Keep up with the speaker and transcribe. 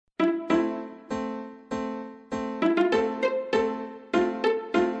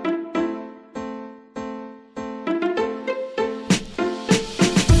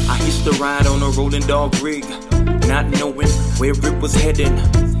Used to ride on a rolling dog rig, not knowing where it was heading,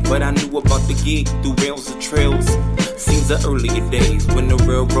 but I knew about the gig through rails and trails. Seems the earlier days when the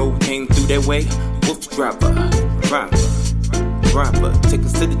railroad came through that way. WooFDriver, driver, take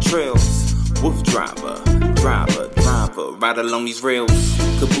us to the trails. WooFDriver, driver, ride along these rails.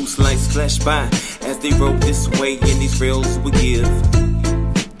 Caboose lights flash by as they rode this way, and these rails would give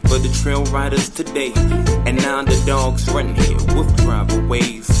for the trail riders today. And now the dogs run here, WooFDriver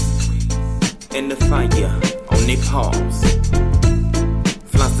ways, and the fire on their paws.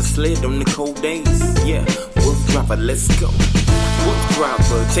 Flies the sled on the cold days, yeah. WooFDriver, let's go.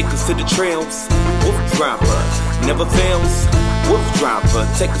 WooFDriver, take us to the trails. WooFDriver, never fails. WooFDriver,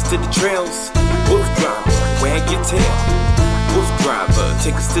 take us to the trails. WooFDriver, wag your tail. WooFDriver,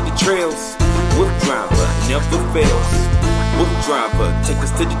 take us to the trails. WooFDriver, never fails. WooFDriver, take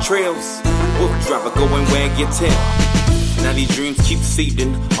us to the trails. WooFDriver, go and wag your tail. Now these dreams keep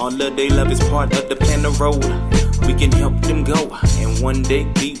seeding. All of their love is part of the plan of road. We can help them go and one day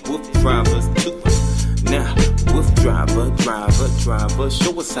be WooFDrivers too. Now, WooFDriver, driver,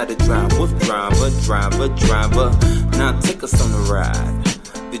 show us how to drive. WooFDriver, driver. Now take us on the ride.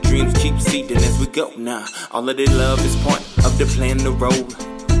 The dreams keep seeding as we go. Now, all of their love is part of the plan of road.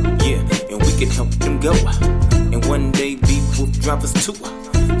 Yeah, and we can help them go and one day be WooFDrivers too.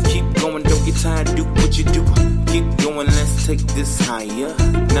 Keep going, don't get tired, do what you do. Keep going, let's take this higher.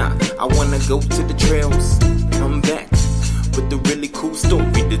 Nah, I wanna go to the trails, come back with a really cool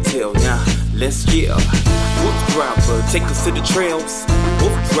story to tell. Now, let's yell. WooFDriver, take us to the trails.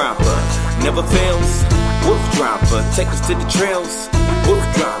 WooFDriver, never fails. WooFDriver, take us to the trails.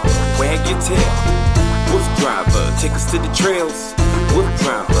 WooFDriver, wag your tail. WooFDriver, take us to the trails.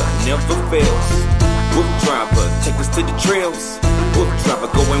 WooFDriver, never fails. WooFDriver, take us to the trails. WooFDriver,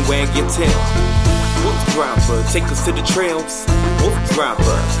 go and wag your tail. WooFDriver, take us to the trails.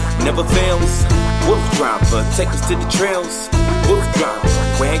 WooFDriver, never fails. WooFDriver, take us to the trails. WooFDriver,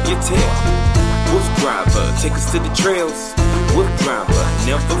 wag your tail. WooFDriver, take us to the trails. WooFDriver,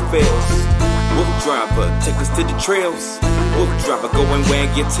 never fails. WooFDriver, take us to the trails. WooFDriver, go and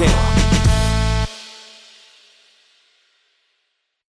wag your tail.